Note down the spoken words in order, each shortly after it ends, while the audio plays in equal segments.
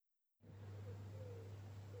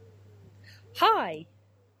Hi,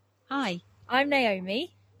 Hi, I'm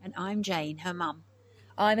Naomi. and I'm Jane, her mum.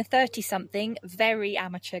 I'm a 30-something, very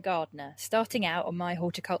amateur gardener, starting out on my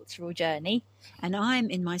horticultural journey. And I'm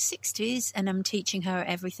in my 60s and I'm teaching her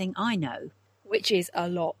everything I know. Which is a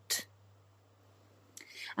lot.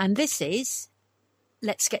 And this is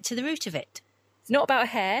Let's Get to the Root of It. It's not about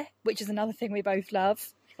hair, which is another thing we both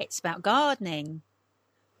love. It's about gardening.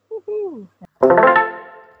 Woohoo!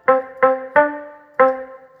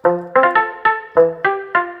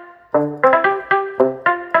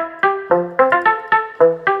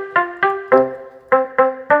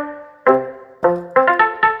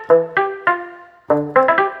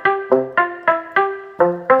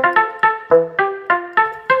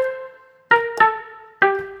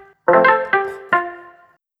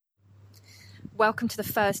 Welcome to the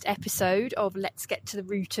first episode of Let's Get to the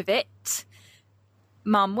Root of It.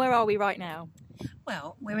 Mum, where are we right now?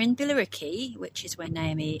 Well, we're in Billericay, which is where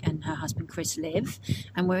Naomi and her husband Chris live,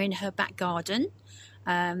 and we're in her back garden,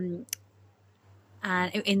 and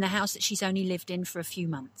in the house that she's only lived in for a few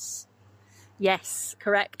months. Yes,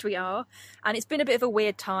 correct, we are. And it's been a bit of a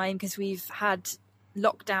weird time because we've had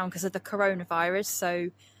lockdown because of the coronavirus, so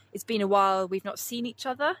it's been a while we've not seen each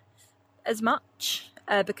other as much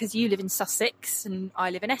because you live in Sussex and I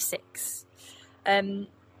live in Essex.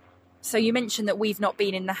 So you mentioned that we've not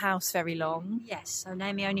been in the house very long. Yes, so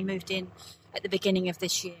Naomi only moved in at the beginning of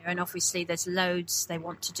this year, and obviously there's loads they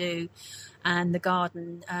want to do, and the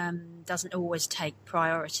garden doesn't always take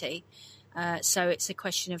priority. So it's a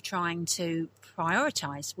question of trying to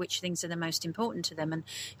prioritise which things are the most important to them. And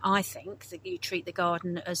I think that you treat the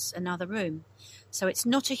garden as another room. So it's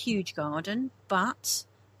not a huge garden, but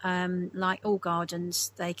like all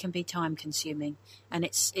gardens, they can be time consuming. And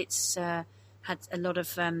it's had a lot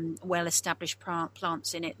of well-established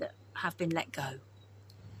plants in it that have been let go.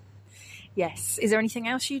 Yes. Is there anything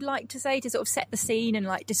else you'd like to say to sort of set the scene and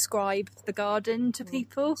like describe the garden to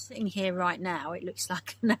people? Sitting here right now, it looks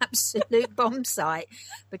like an absolute bomb site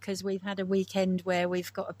because we've had a weekend where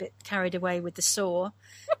we've got a bit carried away with the saw,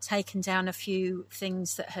 taken down a few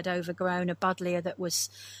things that had overgrown. A buddleia that was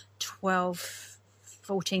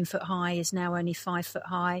 14 foot high is now only 5 foot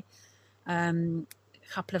high.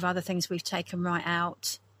 A couple of other things we've taken right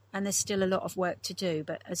out. And there's still a lot of work to do.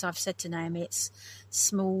 But as I've said to Naomi, it's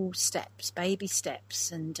small steps, baby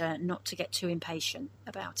steps, and not to get too impatient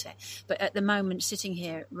about it. But at the moment, sitting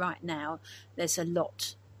here right now, there's a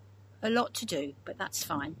lot to do, but that's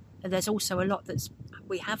fine. And there's also a lot that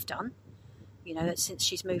we have done. You know, that since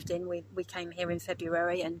she's moved in, we came here in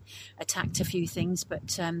February and attacked a few things,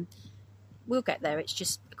 but we'll get there. It's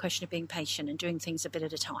just a question of being patient and doing things a bit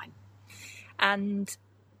at a time. And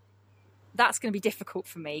that's going to be difficult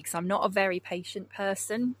for me because I'm not a very patient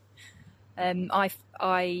person. I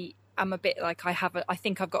am a bit like I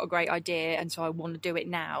think I've got a great idea and so I want to do it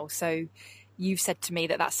now. So you've said to me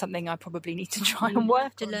that that's something I probably need to try and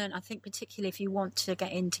work to learn. I think particularly if you want to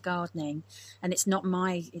get into gardening, and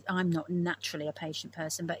I'm not naturally a patient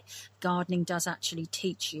person, but gardening does actually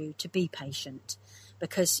teach you to be patient.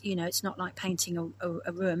 Because, you know, it's not like painting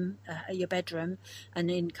a room, your bedroom, and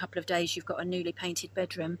in a couple of days you've got a newly painted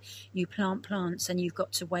bedroom. You plant plants and you've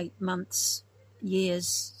got to wait months,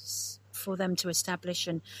 years for them to establish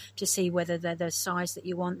and to see whether they're the size that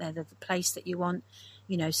you want, they're the place that you want,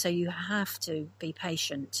 you know, so you have to be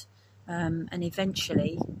patient. And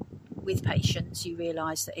eventually, with patience, you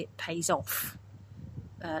realise that it pays off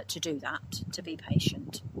to do that, to be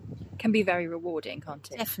patient. Can be very rewarding, can't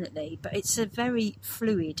it? Definitely, but it's a very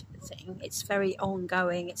fluid thing. It's very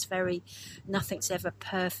ongoing. Nothing's ever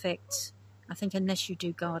perfect. I think unless you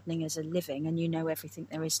do gardening as a living and you know everything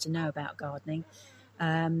there is to know about gardening,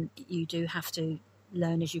 you do have to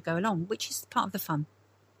learn as you go along, which is part of the fun.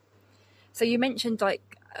 So you mentioned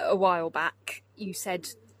like a while back, you said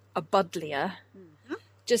a buddleia. Mm-hmm.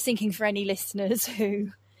 Just thinking for any listeners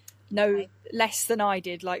who know less than I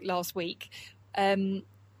did, like last week,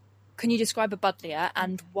 can you describe a buddleia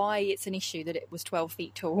and why it's an issue that it was 12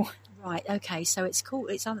 feet tall? Right, okay, so its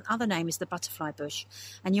other name is the butterfly bush,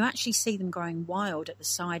 and you actually see them growing wild at the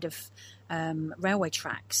side of railway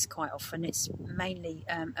tracks quite often. It's mainly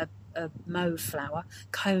a mauve flower,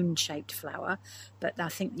 cone-shaped flower, but I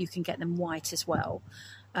think you can get them white as well.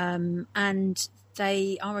 And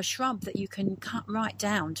they are a shrub that you can cut right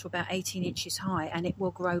down to about 18 inches high, and it will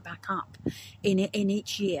grow back up in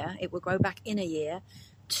each year. It will grow back in a year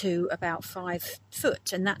to about 5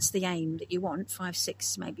 foot, and that's the aim that you want, 5,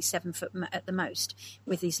 6, maybe 7 foot at the most,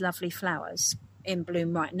 with these lovely flowers in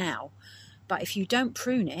bloom right now. But if you don't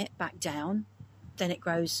prune it back down, then it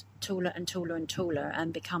grows taller and taller and taller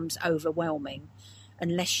and becomes overwhelming.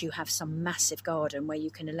 unless you have some massive garden where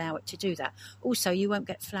you can allow it to do that. Also, you won't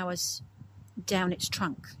get flowers down its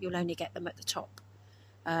trunk. You'll only get them at the top.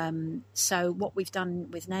 So what we've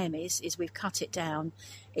done with Naomi's is we've cut it down.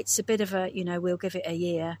 It's a bit of a, we'll give it a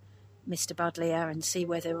year, Mr. Buddleia, and see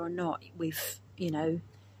whether or not we've,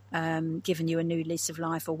 given you a new lease of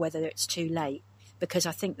life, or whether it's too late. Because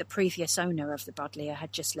I think the previous owner of the Buddleia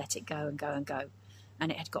had just let it go and go and go,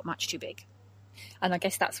 and it had got much too big. And I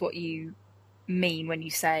guess that's what you mean when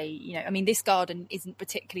you say, this garden isn't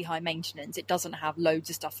particularly high maintenance. It doesn't have loads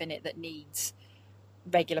of stuff in it that needs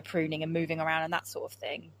regular pruning and moving around and that sort of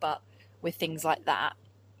thing, but with things like that,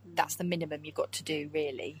 that's the minimum you've got to do,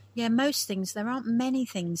 really. Yeah, most things, there aren't many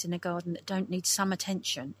things in a garden that don't need some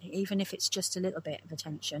attention, even if it's just a little bit of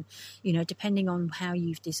attention, depending on how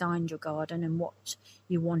you've designed your garden and what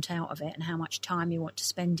you want out of it and how much time you want to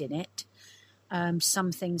spend in it.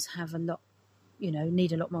 Some things have a lot,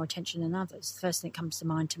 need a lot more attention than others. The first thing that comes to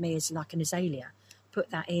mind to me is like an azalea. Put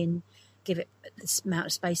that in, give it the amount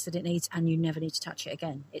of space that it needs, and you never need to touch it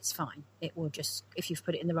again. It's fine. It will just, if you've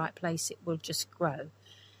put it in the right place, it will just grow.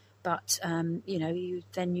 But, you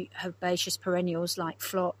herbaceous perennials like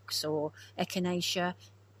phlox or echinacea,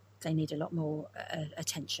 they need a lot more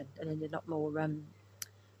attention. They need a lot more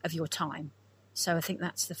of your time. So I think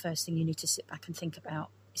that's the first thing you need to sit back and think about.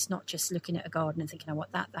 It's not just looking at a garden and thinking, I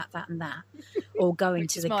want that, and that. Or going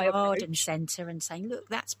to the garden centre and saying, look,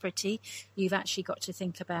 that's pretty. You've actually got to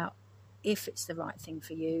think about if it's the right thing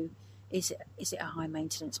for you. Is it a high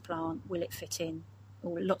maintenance plant? Will it fit in?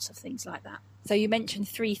 Or lots of things like that. So you mentioned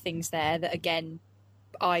 3 things there that, again,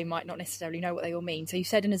 I might not necessarily know what they all mean. So you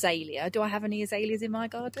said an azalea. Do I have any azaleas in my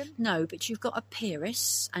garden? No, but you've got a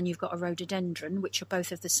pyrrhus and you've got a rhododendron, which are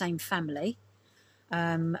both of the same family,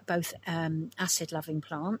 both acid-loving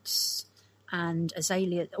plants. And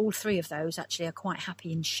azalea, all 3 of those actually are quite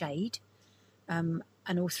happy in shade, and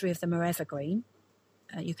all 3 of them are evergreen.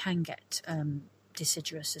 You can get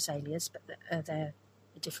deciduous azaleas, but they're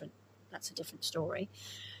different. That's a different story.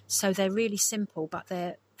 So they're really simple, but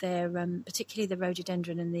they're particularly the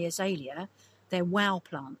rhododendron and the azalea, they're wow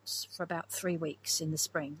plants for about 3 weeks in the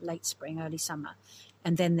spring, late spring, early summer,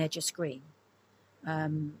 and then they're just green.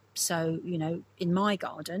 So, in my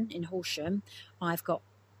garden in Horsham, I've got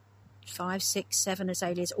 5, 6, 7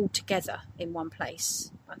 azaleas all together in one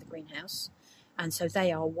place, like the greenhouse. And so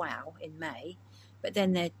they are wow in May, but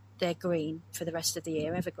then they're green for the rest of the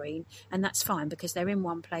year, evergreen, and that's fine because they're in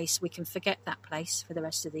one place. We can forget that place for the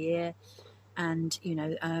rest of the year and,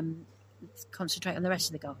 concentrate on the rest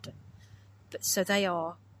of the garden. But so they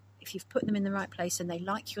are, if you've put them in the right place and they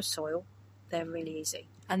like your soil, they're really easy.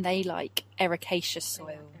 And they like ericaceous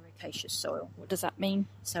soil. Ericaceous soil. What does that mean?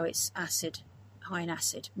 So it's acid, high in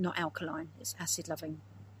acid, not alkaline. It's acid-loving.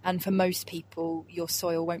 And for most people, your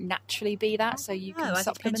soil won't naturally be that, so you can supplement it.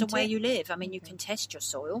 It depends on where you live. I mean, you can test your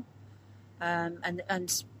soil. And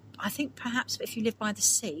I think perhaps if you live by the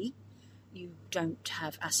sea, you don't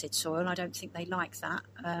have acid soil. I don't think they like that.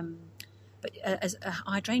 But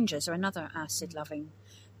hydrangeas are another acid-loving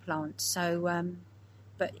plant. So,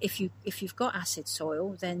 but if you've got acid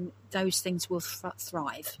soil, then those things will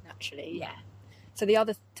thrive naturally. Yeah. So the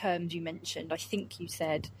other terms you mentioned, I think you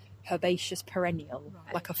said herbaceous perennial,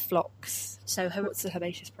 right, like a phlox. So what's a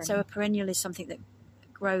herbaceous perennial? So a perennial is something that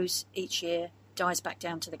grows each year, dies back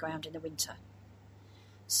down to the ground in the winter.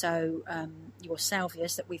 So your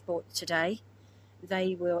salvias that we've bought today,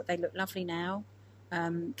 they look lovely now.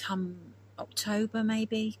 Come October,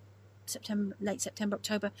 maybe September, late September,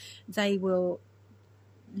 October, they will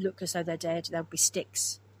look as though they're dead. There'll be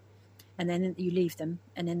sticks. And then you leave them,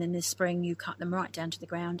 and then in the spring you cut them right down to the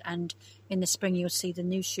ground, and in the spring you'll see the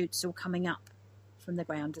new shoots all coming up from the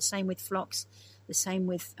ground. The same with phlox, the same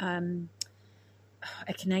with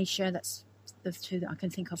echinacea. That's the 2 that I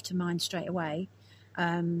can think of to mind straight away.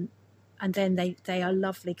 And then they are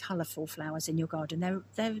lovely, colourful flowers in your garden.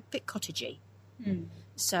 They're a bit cottagey,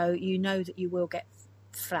 so you know that you will get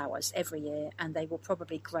flowers every year, and they will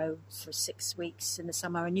probably grow for 6 weeks in the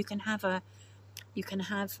summer, and you can have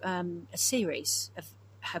a series of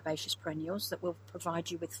herbaceous perennials that will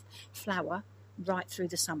provide you with flower right through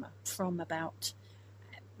the summer, from about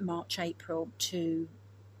March, April to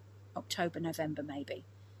October, November, maybe.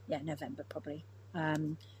 Yeah, November probably.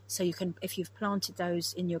 So you can, if you've planted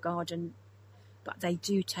those in your garden, but they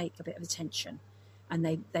do take a bit of attention, and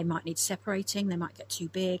they might need separating. They might get too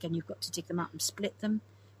big, and you've got to dig them up and split them.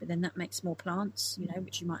 But then that makes more plants,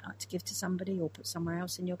 which you might like to give to somebody or put somewhere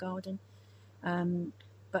else in your garden.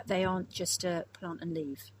 But they aren't just plant and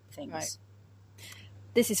leave things. Right.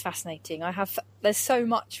 This is fascinating. There's so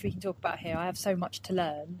much we can talk about here. I have so much to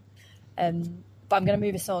learn. But I'm going to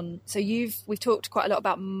move us on. So we've talked quite a lot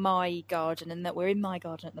about my garden and that we're in my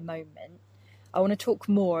garden at the moment. I want to talk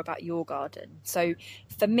more about your garden. So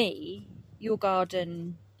for me, your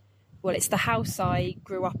garden, well, it's the house I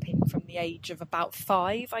grew up in from the age of about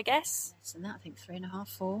 5, I guess. Less than that, I think 3.5,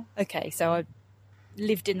 4. Okay, so I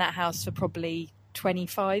lived in that house for probably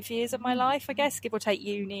 25 years of my life, I guess, give or take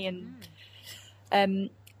uni. And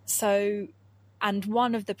and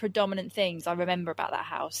one of the predominant things I remember about that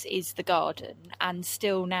house is the garden. And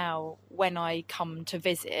still now, when I come to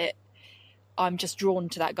visit, I'm just drawn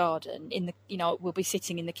to that garden. We'll be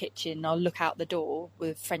sitting in the kitchen, I'll look out the door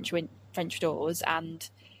with French doors, and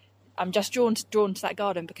I'm just drawn to that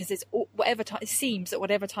garden because it seems that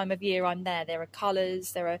whatever time of year I'm there are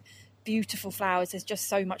colours, there are beautiful flowers, there's just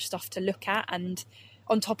so much stuff to look at. And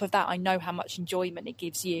on top of that, I know how much enjoyment it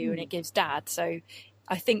gives you and it gives Dad. So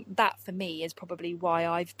I think that for me is probably why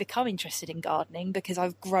I've become interested in gardening, because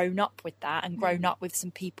I've grown up with that and grown up with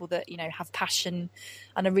some people that, have passion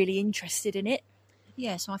and are really interested in it.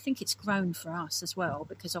 Yeah, so I think it's grown for us as well,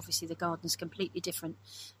 because obviously the garden's completely different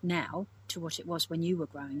now to what it was when you were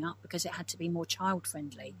growing up, because it had to be more child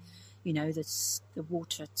friendly. The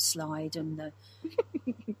water slide and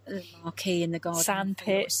the marquee in the garden,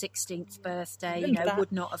 sandpit, 16th birthday,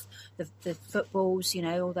 would not have the footballs,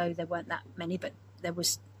 although there weren't that many, but there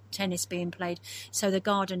was tennis being played. So the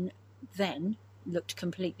garden then looked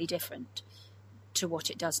completely different to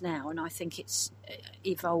what it does now. And I think it's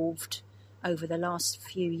evolved over the last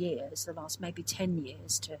few years, the last maybe 10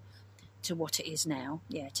 years to what it is now.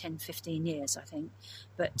 Yeah, 10, 15 years, I think.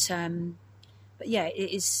 But yeah,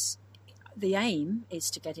 it is. The aim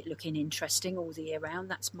is to get it looking interesting all the year round.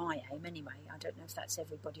 That's my aim anyway. I don't know if that's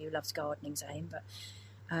everybody who loves gardening's aim, but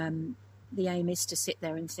the aim is to sit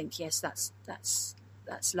there and think, yes, that's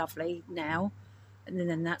lovely now, and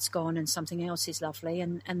then that's gone and something else is lovely.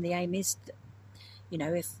 And the aim is,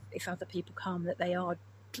 if other people come, that they are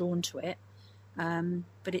drawn to it.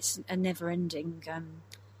 But it's a never-ending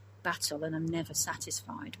battle, and I'm never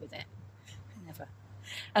satisfied with it. Never.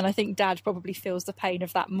 And I think Dad probably feels the pain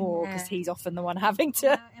of that more because he's often the one having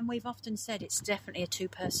to. And we've often said it's definitely a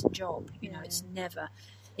 2-person job. It's never,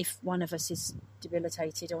 if one of us is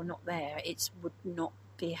debilitated or not there, it would not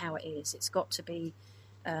be how it is. It's got to be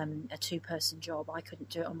a 2-person job. I couldn't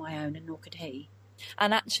do it on my own, and nor could he.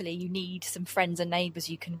 And actually, you need some friends and neighbours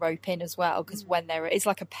you can rope in as well, because when it's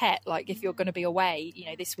like a pet. Like if you're going to be away,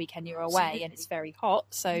 this weekend you're away and it's very hot,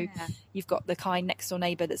 so you've got the kind next door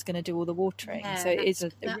neighbour that's going to do all the watering. So it is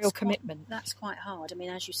a real commitment. That's quite hard. I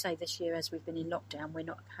mean, as you say, this year, as we've been in lockdown, we're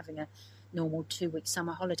not having a normal 2-week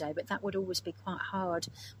summer holiday, but that would always be quite hard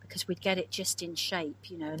because we'd get it just in shape,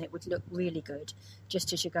 and it would look really good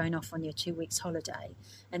just as you're going off on your 2 weeks holiday.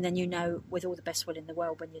 And then, with all the best will in the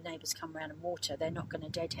world, when your neighbours come round and water, they're not going to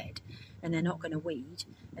deadhead, and they're not going to weed,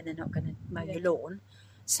 and they're not going to mow your lawn.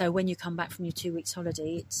 So when you come back from your 2 weeks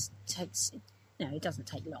holiday, it doesn't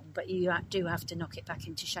take long, but you do have to knock it back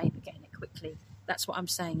into shape again quickly. That's what I'm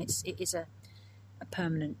saying. It is a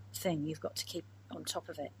permanent thing. You've got to keep on top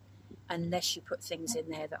of it, unless you put things in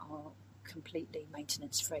there that are completely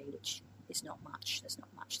maintenance free, which is not much. There's not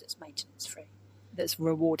much that's maintenance free. That's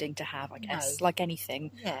rewarding to have, I guess. No. Like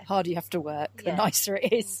anything, the harder you have to work, the nicer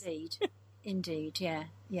it is. Indeed,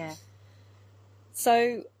 yeah.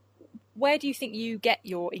 So where do you think you get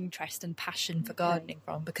your interest and passion for gardening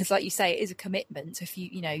from? Because like you say, it is a commitment. So if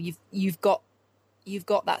you've got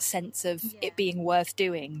that sense of it being worth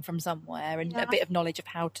doing from somewhere, and a bit of knowledge of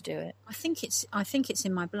how to do it. I think it's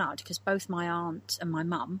in my blood, because both my aunt and my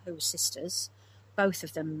mum, who were sisters, both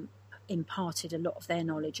of them imparted a lot of their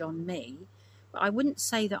knowledge on me. But I wouldn't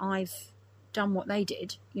say that I've done what they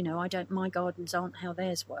did. My gardens aren't how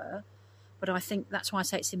theirs were. But I think that's why I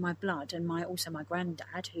say it's in my blood. And also my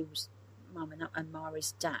granddad, who was Mum and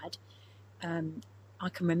Mari's dad, I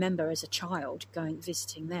can remember as a child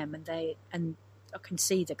visiting them, and I can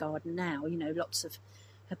see the garden now, lots of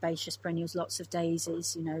herbaceous perennials, lots of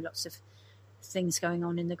daisies, lots of things going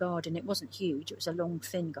on in the garden. It wasn't huge, it was a long,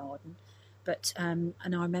 thin garden, but and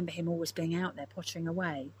I remember him always being out there pottering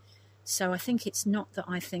away. So I think it's not that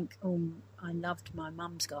I think, I loved my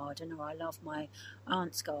mum's garden or I love my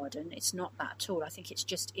aunt's garden. It's not that at all. I think it's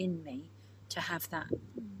just in me to have that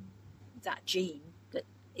gene that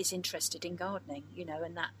is interested in gardening,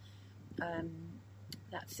 and that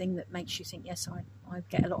thing that makes you think, yes, I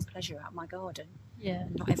get a lot of pleasure out of my garden. Yeah.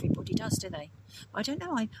 Not everybody does, do they? I don't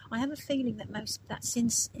know. I have a feeling that that's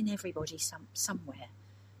in everybody somewhere.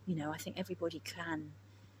 I think everybody can.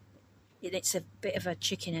 It's a bit of a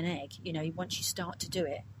chicken and egg. Once you start to do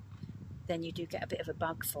it, then you do get a bit of a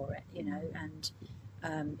bug for it, and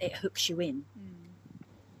it hooks you in.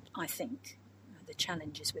 I think the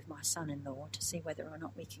challenges with my son-in-law to see whether or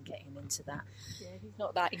not we can get him into that. Yeah, he's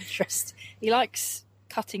not that interested. He likes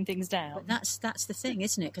cutting things down. But that's the thing,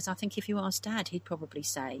 isn't it? Because I think if you ask Dad, he'd probably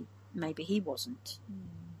say maybe he wasn't.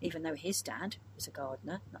 Even though his dad was a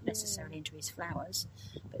gardener, not necessarily into his flowers,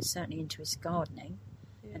 but certainly into his gardening.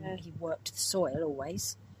 And he worked the soil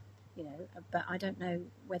always, you know. But I don't know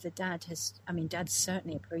whether Dad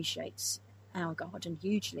certainly appreciates our garden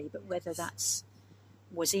hugely, but whether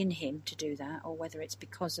was in him to do that, or whether it's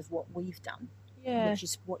because of what we've done, which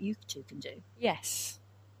is what you two can do. Yes,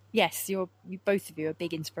 you both of you are a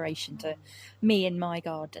big inspiration to me in my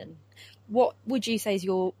garden. What would you say is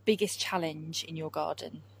your biggest challenge in your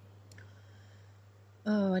garden?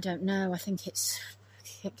 Oh, I don't know. I think it's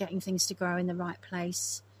getting things to grow in the right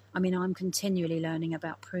place. I mean, I'm continually learning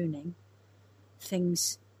about pruning.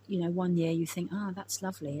 Things, you know, one year you think, that's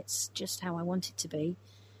lovely, it's just how I want it to be.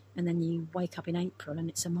 And then you wake up in April and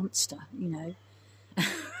it's a monster, you know.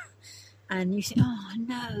 And you think, oh,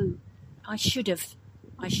 no, I should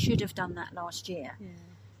have done that last year. Yeah.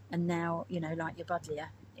 And now, you know, like your buddleia,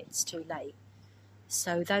 it's too late.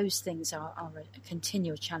 So those things are a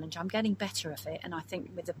continual challenge. I'm getting better at it, and I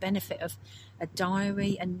think with the benefit of a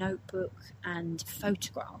diary, a notebook, and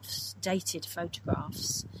photographs, dated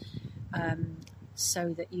photographs,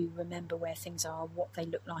 so that you remember where things are, what they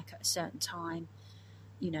look like at a certain time,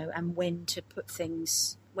 you know, and when to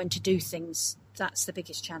do things. That's the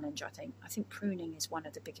biggest challenge, I think. I think pruning is one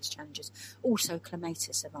of the biggest challenges. Also,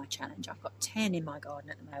 clematis are my challenge. I've got 10 in my garden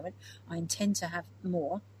at the moment. I intend to have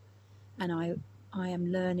more, and I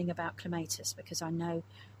am learning about clematis because I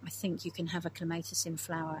think you can have a clematis in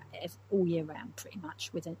flower all year round, pretty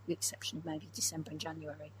much, with the exception of maybe December and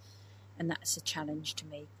January. And that's a challenge to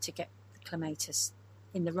me, to get the clematis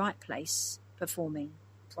in the right place, performing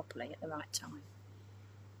properly at the right time.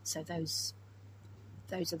 So those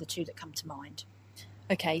are the two that come to mind.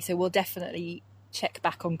 Okay, so we'll definitely check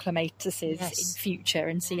back on clematises in future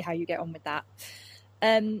and see how you get on with that.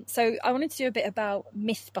 So I wanted to do a bit about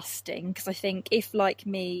myth busting, because I think if, like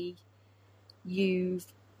me, you've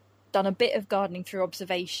done a bit of gardening through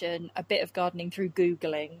observation, a bit of gardening through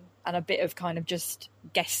Googling, and a bit of kind of just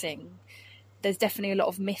guessing, there's definitely a lot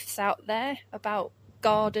of myths out there about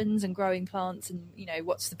gardens and growing plants and, you know,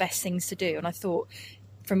 what's the best things to do. And I thought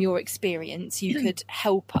from your experience, you could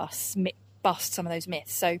help us bust some of those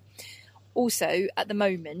myths. So also at the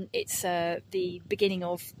moment, it's the beginning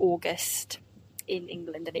of August in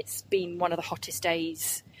England, and it's been one of the hottest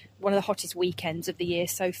weekends of the year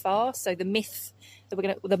so far. So the myth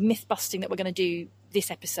busting that we're going to do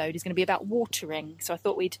this episode is going to be about watering. So I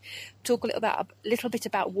thought we'd talk a little bit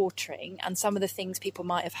about watering and some of the things people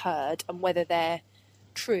might have heard and whether they're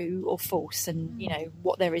true or false, and you know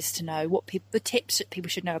what there is to know, the tips that people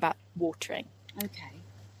should know about watering. Okay,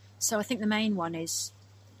 so I think the main one is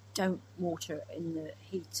don't water in the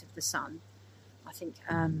heat of the sun. I think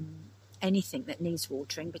anything that needs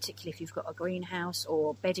watering, particularly if you've got a greenhouse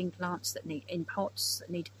or bedding plants that need in pots that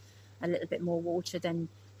need a little bit more water, then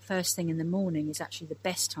first thing in the morning is actually the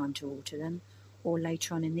best time to water them, or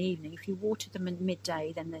later on in the evening. If you water them at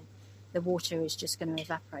midday, then the water is just going to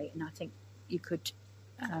evaporate, and I think you could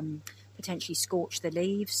potentially scorch the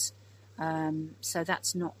leaves, so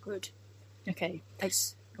that's not good. Okay,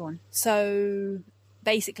 go on. So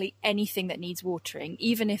basically anything that needs watering,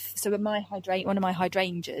 even if one of my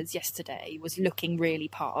hydrangeas yesterday was looking really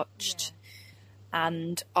parched,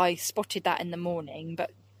 and I spotted that in the morning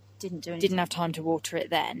but didn't have time to water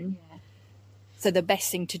it then. So the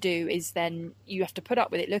best thing to do is then you have to put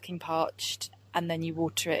up with it looking parched and then you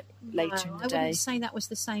water it later in the day. I wouldn't say that was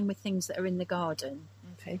the same with things that are in the garden.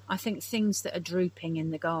 Okay. I think things that are drooping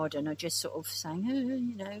in the garden are just sort of saying,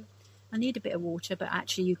 you know, I need a bit of water, but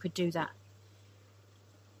actually you could do that.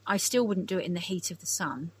 I still wouldn't do it in the heat of the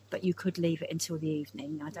sun, but you could leave it until the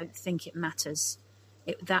evening. I don't think it matters.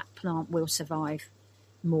 That plant will survive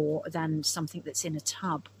more than something that's in a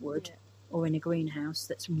tub would, or in a greenhouse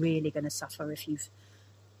that's really going to suffer if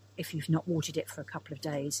you've not watered it for a couple of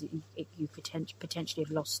days. You could potentially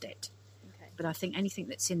have lost it. Okay. But I think anything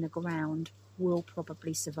that's in the ground will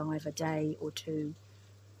probably survive a day or two,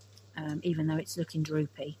 even though it's looking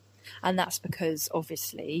droopy. And that's because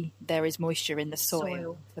obviously there is moisture in the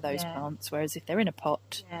soil for those plants, whereas if they're in a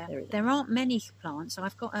pot, there aren't many plants.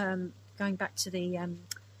 I've got going back to the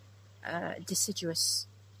deciduous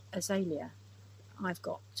azalea I've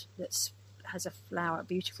got that has a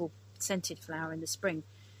beautiful scented flower in the spring.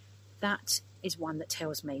 That is one that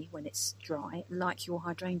tells me when it's dry, like your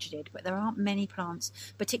hydrangea did. But there aren't many plants,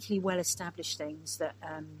 particularly well-established things, that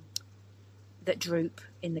that droop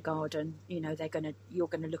in the garden. You're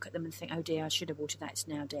going to look at them and think, oh dear, I should have watered that. It's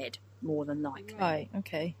now dead, more than likely. Right.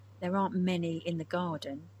 Okay. There aren't many in the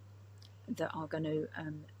garden that are going to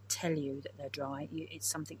tell you that they're dry. It's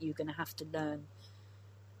something you're going to have to learn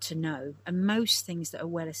to know. And most things that are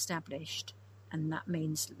well established, and that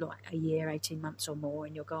means like a year, 18 months or more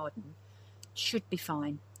in your garden, should be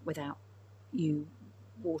fine without you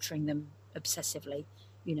watering them obsessively.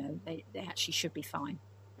 They actually should be fine.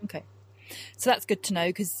 Okay. So that's good to know,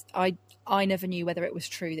 because I never knew whether it was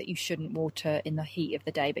true that you shouldn't water in the heat of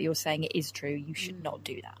the day, but you're saying it is true. You should not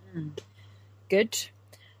do that. Good.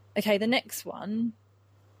 Okay, the next one.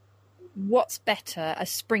 What's better, a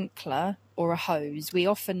sprinkler or a hose? We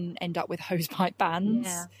often end up with hosepipe bans,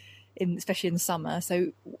 especially in the summer.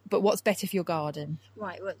 So, but what's better for your garden?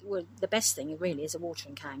 Right. Well, the best thing really is a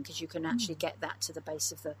watering can, because you can actually get that to the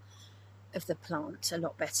base of the plant a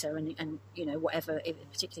lot better, and whatever,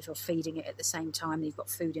 particularly if you're feeding it at the same time, you've got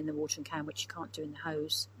food in the watering can, which you can't do in the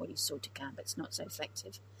hose. Well, you sort of can, but it's not so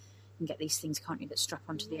effective. You can get these things, can't you, that strap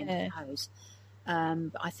onto the end of the hose.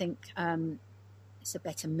 But I think it's a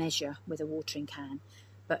better measure with a watering can.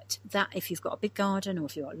 But that, if you've got a big garden or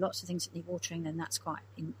if you've got lots of things that need watering, then that's quite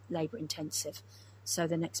labour intensive. So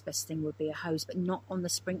the next best thing would be a hose, but not on the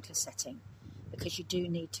sprinkler setting, because you do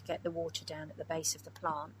need to get the water down at the base of the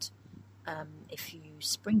plant. If you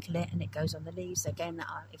sprinkle it and it goes on the leaves, again,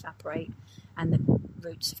 that'll evaporate and the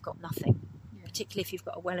roots have got nothing. Particularly if you've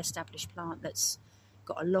got a well-established plant that's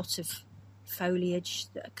got a lot of foliage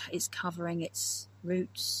that is covering its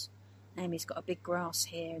roots. Amy's got a big grass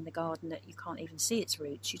here in the garden that you can't even see its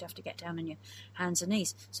roots. You'd have to get down on your hands and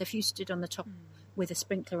knees. So if you stood on the top with a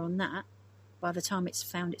sprinkler on that, by the time it's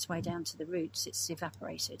found its way down to the roots, it's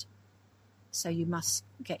evaporated. So you must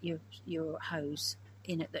get your hose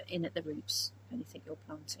in at the roots, anything you're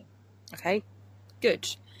planting. Okay,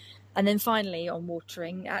 good. And then finally on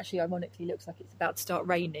watering, actually ironically looks like it's about to start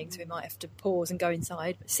raining, so we might have to pause and go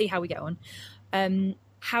inside, but see how we get on.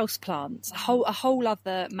 House plants, a whole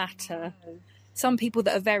other matter. Some people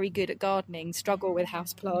that are very good at gardening struggle with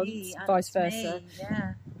house plants, vice versa.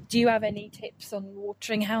 Do you have any tips on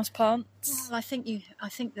watering house plants? Well, I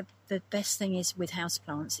think the best thing is with house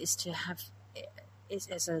plants is to have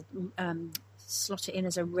slot it in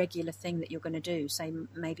as a regular thing that you're going to do. Say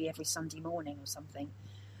maybe every Sunday morning or something,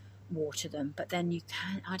 water them. But then you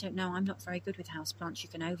can, I don't know, I'm not very good with house plants. You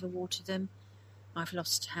can overwater them. I've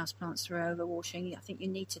lost house plants through overwatering. I think you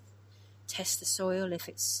need to test the soil. If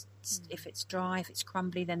it's dry, if it's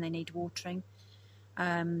crumbly, then they need watering.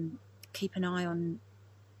 Keep an eye on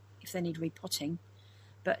if they need repotting.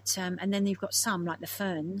 But and then you've got some like the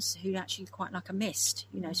ferns who actually quite like a mist,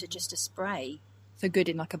 so just a spray. So good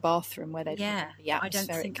in like a bathroom where they I don't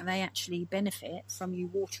think they actually benefit from you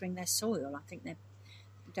watering their soil. I think you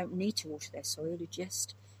don't need to water their soil.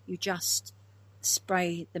 You just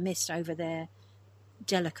spray the mist over their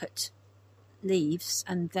delicate leaves,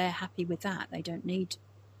 and they're happy with that. They don't need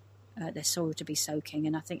their soil to be soaking.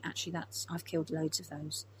 And I think actually I've killed loads of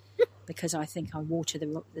those because I think I water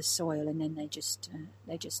the soil and then they just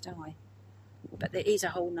die. But there is a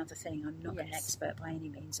whole other thing. I'm not an expert by any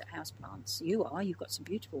means at houseplants. You are. You've got some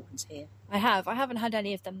beautiful ones here. I have. I haven't had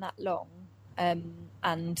any of them that long,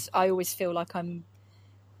 and I always feel like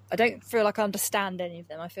I don't feel like I understand any of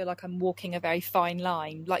them. I feel like I'm walking a very fine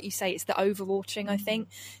line. Like you say, it's the overwatering, I think,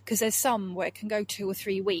 because there's some where it can go 2 or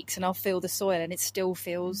 3 weeks and I'll feel the soil and it still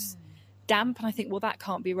feels damp. And I think, well, that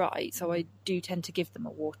can't be right. So I do tend to give them a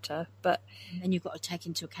water. But then you've got to take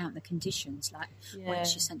into account the conditions, like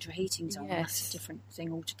once your central heating's on, that's a different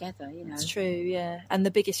thing altogether, That's true, yeah. And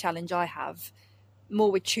the biggest challenge I have,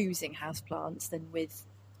 more with choosing houseplants than with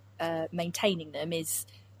maintaining them, is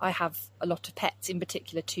I have a lot of pets, in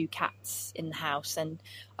particular 2 cats in the house, and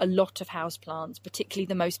a lot of houseplants, particularly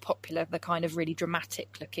the most popular, the kind of really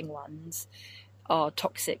dramatic looking ones, are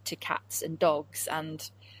toxic to cats and dogs. And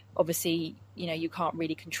obviously, you can't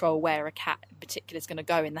really control where a cat in particular is going to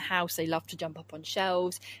go in the house. They love to jump up on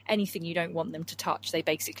shelves. Anything you don't want them to touch, they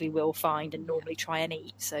basically will find and normally try and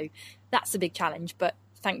eat. So that's a big challenge. But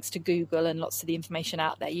thanks to Google and lots of the information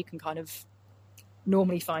out there, you can kind of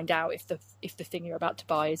normally find out if the thing you're about to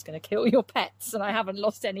buy is going to kill your pets, and I haven't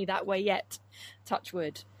lost any that way yet, touch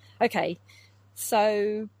wood. Okay,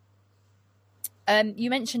 so you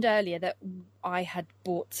mentioned earlier that I had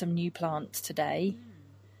bought some new plants today.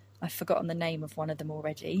 I've forgotten the name of one of them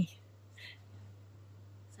already.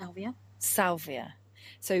 Salvia.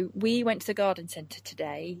 So we went to the garden centre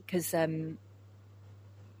today because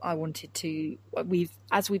I wanted to,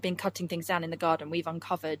 as we've been cutting things down in the garden, we've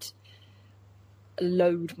uncovered a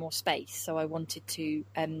load more space, so I wanted to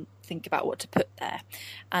think about what to put there.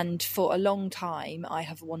 And for a long time I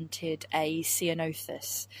have wanted a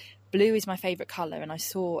ceanothus. Blue is my favourite colour, and I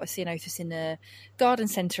saw a ceanothus in a garden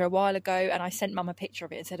centre a while ago, and I sent Mum a picture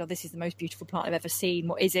of it and said, oh, this is the most beautiful plant I've ever seen,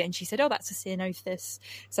 what is it? And she said, oh, that's a ceanothus.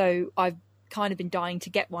 So I've kind of been dying to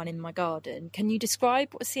get one in my garden. Can you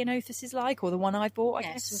describe what a ceanothus is like, or the one I bought, I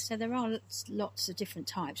guess? So there are lots of different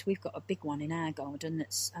types. We've got a big one in our garden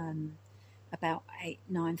that's about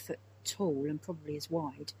 8-9 foot tall and probably as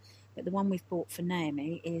wide, but the one we've bought for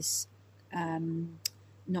Naomi is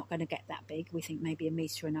not going to get that big. We think maybe 1.5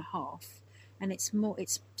 meters, and it's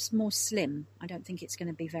more slim. I don't think it's going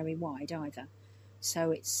to be very wide either,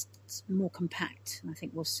 so it's more compact, and I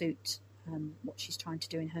think will suit what she's trying to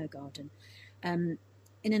do in her garden. In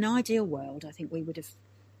an ideal world, I think we would have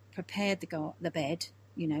prepared the bed,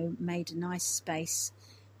 made a nice space,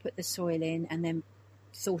 put the soil in, and then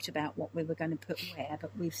thought about what we were going to put where.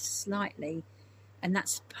 But we've slightly, and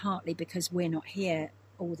that's partly because we're not here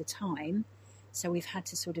all the time, so we've had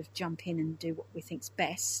to sort of jump in and do what we think's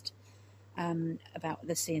best about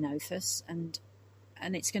the ceanothus, and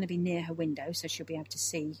it's going to be near her window, so she'll be able to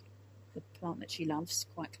see the plant that she loves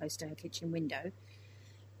quite close to her kitchen window.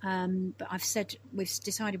 But we've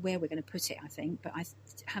decided where we're going to put it, I think. But I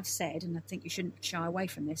have said, and I think you shouldn't shy away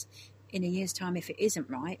from this, in a year's time, if it isn't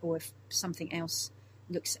right, or if something else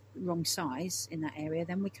looks wrong size in that area,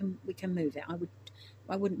 then we can move it.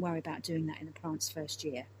 I wouldn't worry about doing that in the plant's first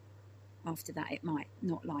year. After that, it might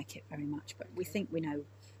not like it very much, but we think we know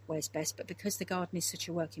where's best. But because the garden is such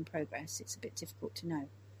a work in progress, it's a bit difficult to know.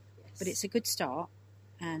 Yes. But it's a good start,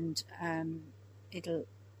 and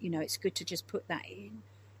it's good to just put that in,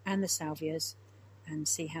 and the salvias, and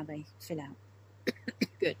see how they fill out.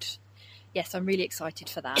 Good. Yes, I'm really excited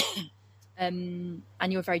for that. And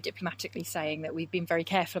you're very diplomatically saying that we've been very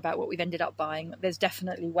careful about what we've ended up buying. There's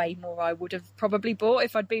definitely way more I would have probably bought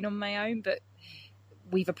if I'd been on my own, but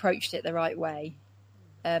we've approached it the right way.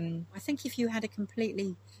 I think if you had a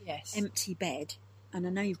completely empty bed, and I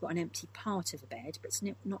know you've got an empty part of a bed, but it's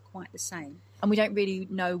not quite the same. And we don't really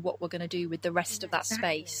know what we're going to do with the rest of that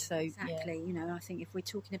space. So exactly. I think if we're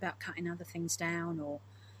talking about cutting other things down, or,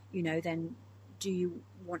 then do you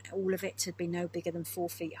want all of it to be no bigger than 4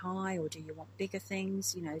 feet high, or do you want bigger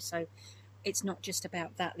things? So it's not just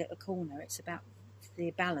about that little corner. It's about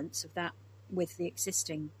the balance of that with the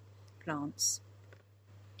existing plants.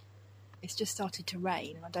 It's just started to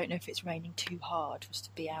rain, and I don't know if it's raining too hard for us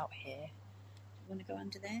to be out here. Want to go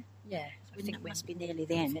under there? Yeah, I think it must be nearly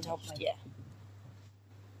the end. Yeah.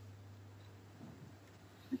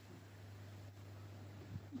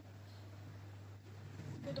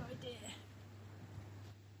 Good idea.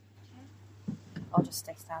 I'll just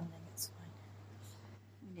stay standing, it's fine.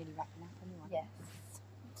 We're nearly wrapping up anyway. Yes.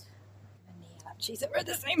 And the allergies are at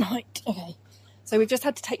the same height. Okay. So we've just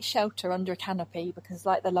had to take shelter under a canopy because,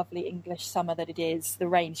 like the lovely English summer that it is, the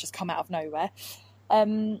rain's just come out of nowhere.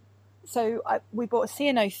 So we bought a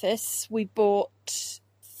ceanothus. We bought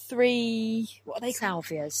 3, what are they called?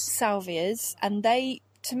 Salvias. And they,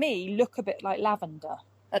 to me, look a bit like lavender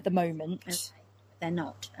at the moment. Okay. They're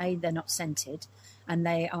not. They're not scented. And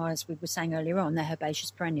they are, as we were saying earlier on, they're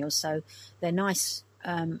herbaceous perennials. So they're nice.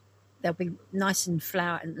 They'll be nice and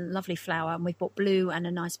lovely flower. And we've bought blue and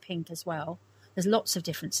a nice pink as well. There's lots of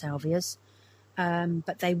different salvias,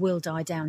 but they will die down